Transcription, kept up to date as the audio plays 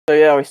So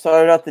yeah, we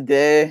started out the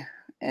day,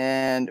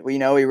 and we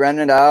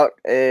rented out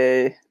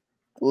a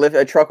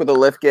truck with a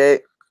lift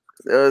gate.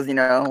 It was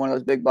one of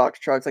those big box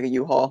trucks like a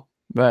U-Haul,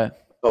 Right.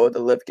 but with a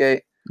lift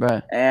gate.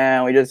 Right.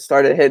 And we just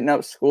started hitting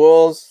up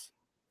schools.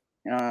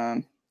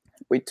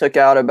 We took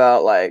out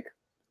about I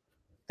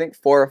think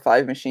 4 or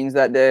 5 machines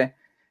that day,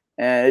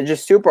 and it's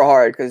just super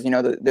hard because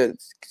the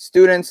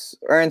students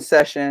are in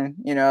session.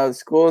 The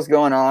school's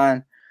going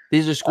on.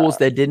 These are schools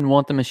that didn't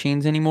want the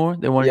machines anymore.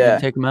 They wanted you to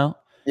take them out.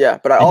 Yeah,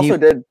 but I And also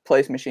did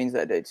place machines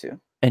that day too.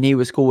 And he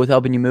was cool with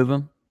helping you move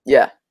them?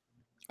 Yeah.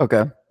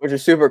 Okay. Which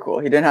is super cool.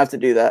 He didn't have to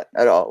do that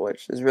at all,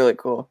 which is really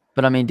cool.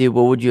 But I mean, dude,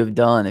 what would you have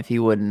done if he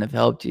wouldn't have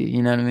helped you?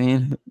 You know what I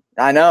mean?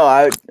 I know.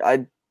 I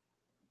Because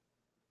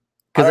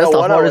that's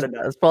the hardest.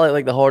 done. That's probably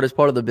like the hardest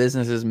part of the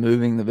business is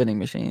moving the vending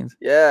machines.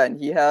 Yeah, and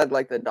he had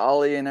like the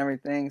dolly and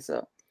everything.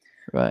 So,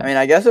 right. I mean,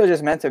 I guess it was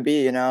just meant to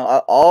be.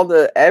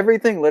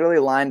 Everything literally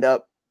lined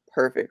up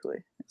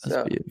perfectly.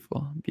 That's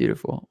beautiful.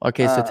 Beautiful.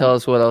 Okay, so tell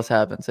us what else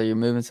happened. So you're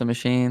moving some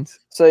machines.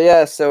 So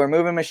yeah, so we're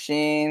moving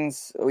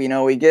machines. We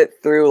get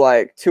through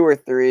like 2 or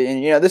 3,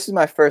 and this is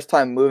my first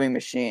time moving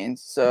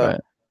machines. So. Right.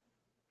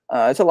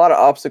 It's a lot of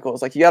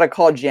obstacles. Like you got to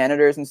call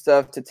janitors and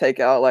stuff to take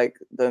out like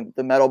the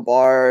metal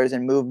bars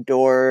and move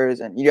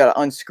doors, and you got to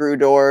unscrew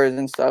doors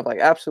and stuff. Like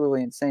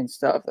absolutely insane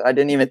stuff that I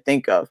didn't even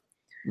think of.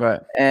 Right.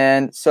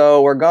 And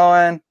so we're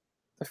going.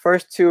 The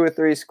first 2 or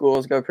 3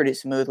 schools go pretty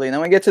smoothly, and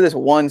then we get to this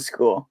one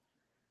school.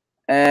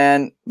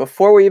 And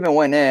before we even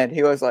went in,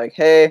 he was like,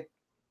 "Hey,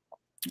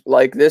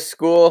 like this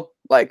school,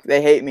 like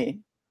they hate me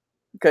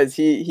because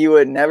he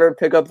would never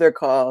pick up their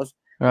calls."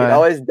 Right. He'd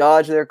always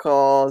dodge their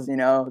calls,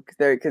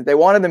 because they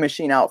wanted the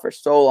machine out for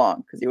so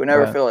long because he would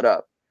never fill it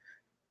up.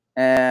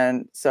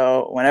 And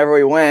so whenever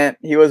we went,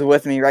 he was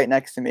with me right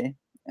next to me.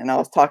 And I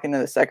was talking to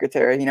the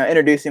secretary,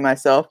 introducing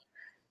myself.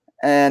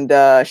 And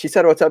she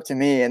said, "What's up?" to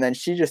me. And then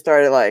she just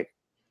started like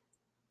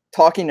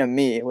talking to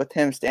me with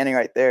him standing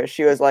right there.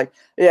 She was like,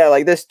 "Yeah,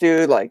 like this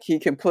dude, like he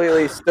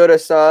completely stood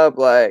us up,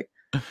 like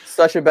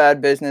such a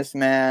bad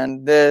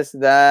businessman, this,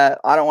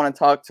 that. I don't want to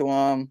talk to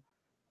him.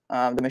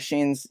 The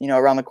machine's,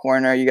 around the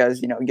corner. You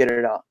guys, get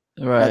it out."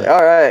 Right. Like,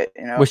 all right.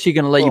 Was she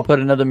gonna let you put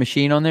another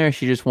machine on there? Or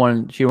she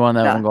wanted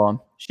that one gone.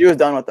 She was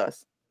done with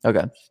us.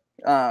 Okay.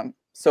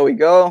 So we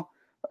go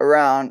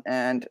around,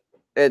 and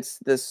it's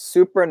this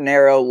super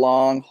narrow,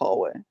 long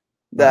hallway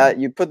that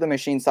you put the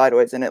machine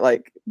sideways, and it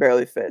like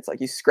barely fits. Like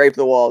you scrape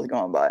the walls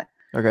going by.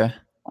 Okay.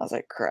 I was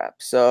like, crap.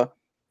 So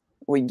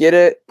we get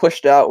it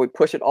pushed out. We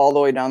push it all the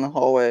way down the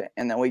hallway,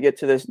 and then we get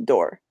to this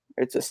door.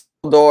 It's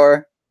a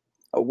door.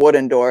 A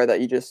wooden door that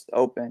you just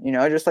open,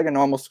 just like a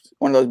normal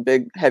one of those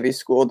big heavy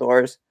school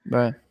doors.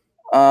 Right.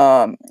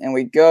 And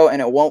we go,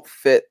 and it won't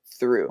fit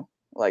through.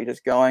 Like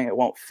just going, it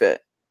won't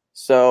fit.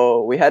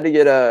 So we had to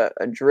get a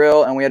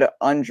drill, and we had to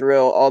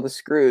undrill all the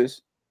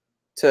screws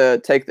to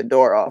take the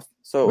door off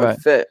so it would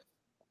fit.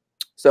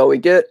 So we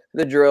get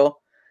the drill,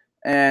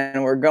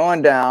 and we're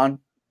going down.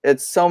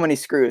 It's so many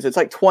screws. It's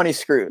like 20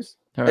 screws.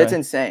 It's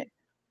insane.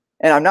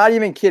 And I'm not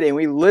even kidding.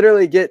 We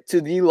literally get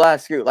to the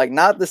last screw, like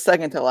not the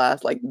second to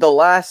last, like the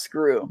last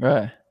screw.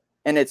 Right.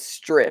 And it's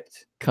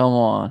stripped. Come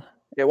on.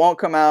 It won't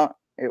come out.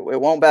 It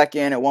won't back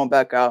in. It won't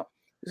back out.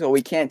 So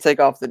we can't take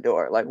off the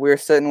door. Like we're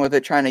sitting with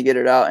it trying to get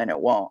it out, and it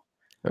won't.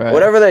 Right.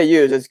 Whatever they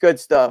use, it's good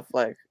stuff.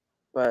 Like,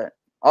 but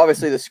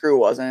obviously the screw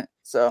wasn't.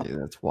 So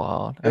dude, that's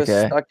wild.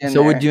 Okay.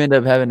 So what'd you end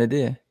up having to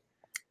do?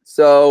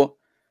 So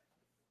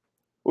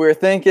we were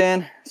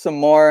thinking some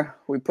more.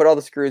 We put all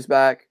the screws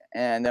back.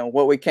 And then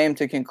what we came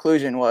to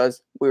conclusion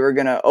was we were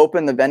going to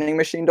open the vending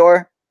machine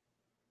door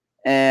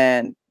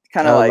and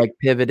kind of like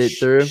pivot it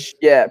through.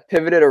 Yeah,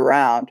 pivot it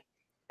around.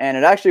 And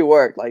it actually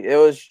worked. Like it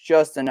was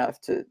just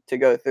enough to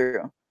go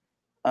through.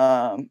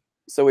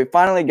 So we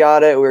finally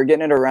got it. We were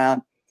getting it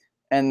around.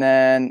 And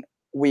then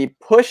we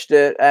pushed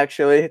it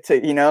actually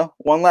to,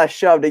 one last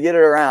shove to get it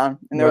around.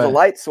 And there was a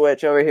light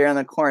switch over here in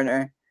the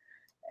corner.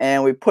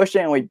 And we pushed it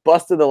and we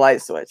busted the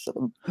light switch.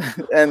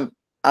 And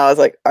I was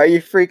like, are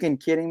you freaking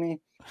kidding me?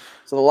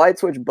 So the light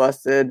switch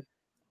busted.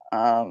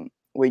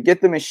 We get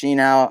the machine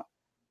out,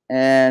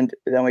 and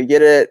then we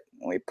get it,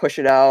 and we push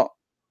it out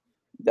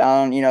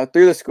down,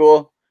 through the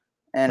school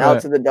and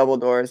out to the double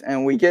doors.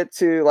 And we get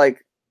to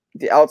like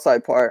the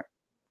outside part,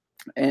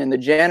 and the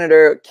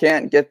janitor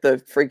can't get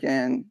the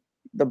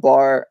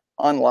bar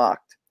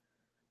unlocked.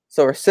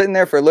 So we're sitting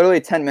there for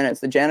literally 10 minutes.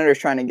 The janitor's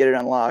trying to get it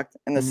unlocked,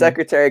 and the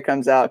secretary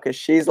comes out because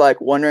she's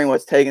like wondering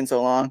what's taking so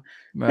long.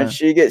 And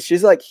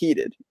she's like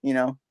heated,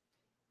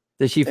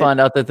 Did she find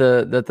out that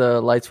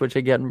the light switch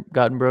had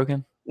gotten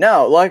broken?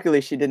 No,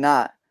 luckily she did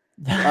not.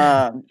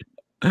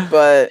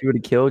 But she would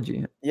have killed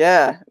you.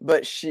 Yeah,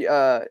 but she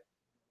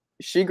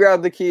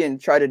grabbed the key and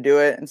tried to do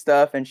it and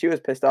stuff, and she was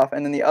pissed off.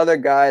 And then the other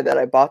guy that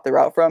I bought the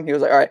route from, he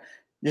was like, "All right,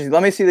 just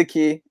let me see the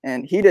key."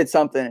 And he did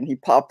something, and he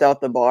popped out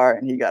the bar,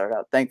 and he got it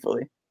out,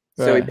 thankfully.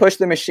 So we pushed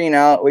the machine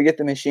out. We get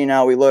the machine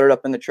out. We load it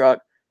up in the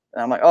truck.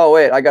 And I'm like, "Oh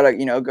wait, I gotta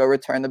go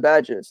return the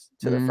badges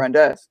to the front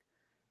desk."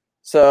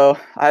 So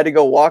I had to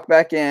go walk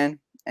back in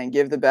and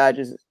give the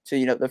badges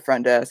to the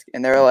front desk,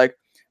 and they were like,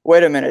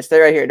 wait a minute, stay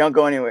right here, don't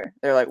go anywhere.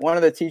 They're like, one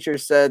of the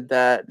teachers said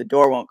that the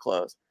door won't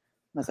close.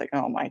 I was like,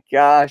 oh my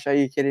gosh, are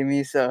you kidding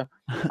me? So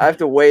I have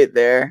to wait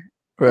there.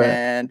 Right.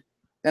 And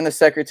then the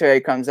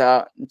secretary comes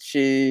out and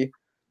she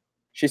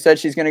said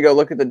she's gonna go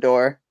look at the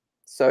door.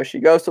 So she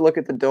goes to look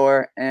at the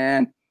door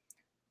and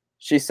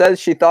she says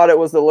she thought it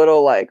was the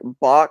little like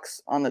box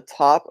on the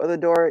top of the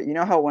door. You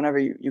know how whenever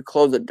you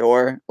close the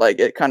door, like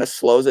it kind of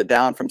slows it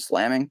down from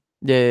slamming?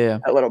 Yeah.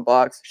 That little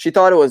box. She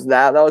thought it was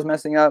that was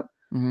messing up,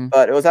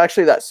 but it was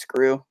actually that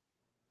screw.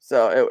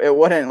 So it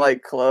wouldn't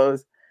like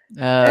close.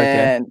 Okay.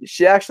 And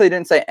she actually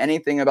didn't say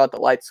anything about the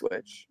light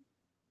switch.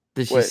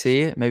 Did she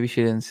see it? Maybe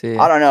she didn't see it.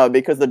 I don't know,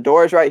 because the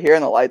door is right here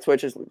and the light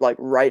switch is like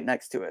right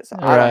next to it. So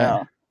I don't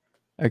know.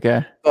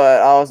 Okay.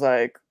 But I was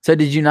like, so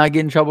did you not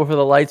get in trouble for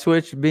the light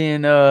switch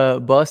being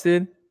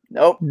busted?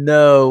 Nope.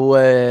 No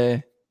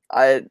way.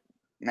 I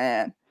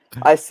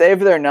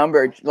saved their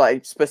number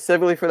like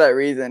specifically for that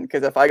reason,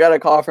 because if I got a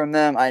call from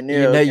them, I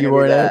knew you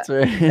weren't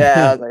answering.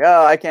 Yeah, I was like,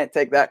 oh, I can't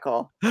take that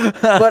call.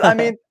 But I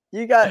mean,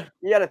 you got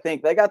to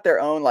think they got their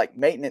own like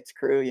maintenance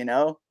crew, you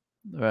know.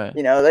 Right.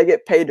 You know, they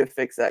get paid to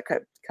fix that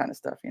kind of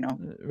stuff, you know.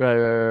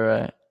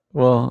 Right.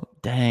 Well,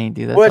 dang,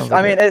 dude. Which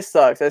I mean, it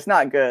sucks. It's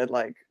not good.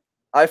 Like,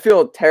 I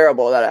feel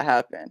terrible that it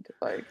happened.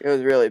 Like, it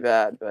was really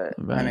bad. But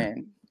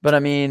I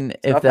mean,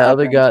 if the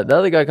other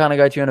guy kind of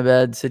got you in a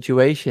bad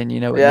situation, you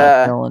know, with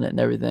not killing it and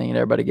everything, and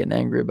everybody getting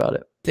angry about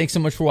it. Thanks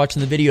so much for watching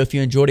the video. If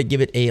you enjoyed it, give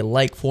it a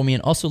like for me,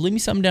 and also leave me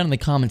something down in the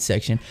comment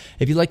section.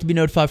 If you'd like to be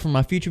notified from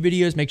my future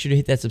videos, make sure to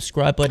hit that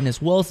subscribe button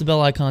as well as the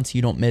bell icon so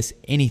you don't miss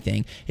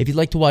anything. If you'd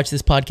like to watch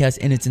this podcast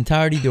in its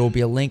entirety, there will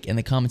be a link in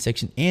the comment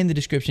section and the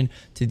description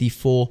to the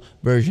full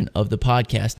version of the podcast.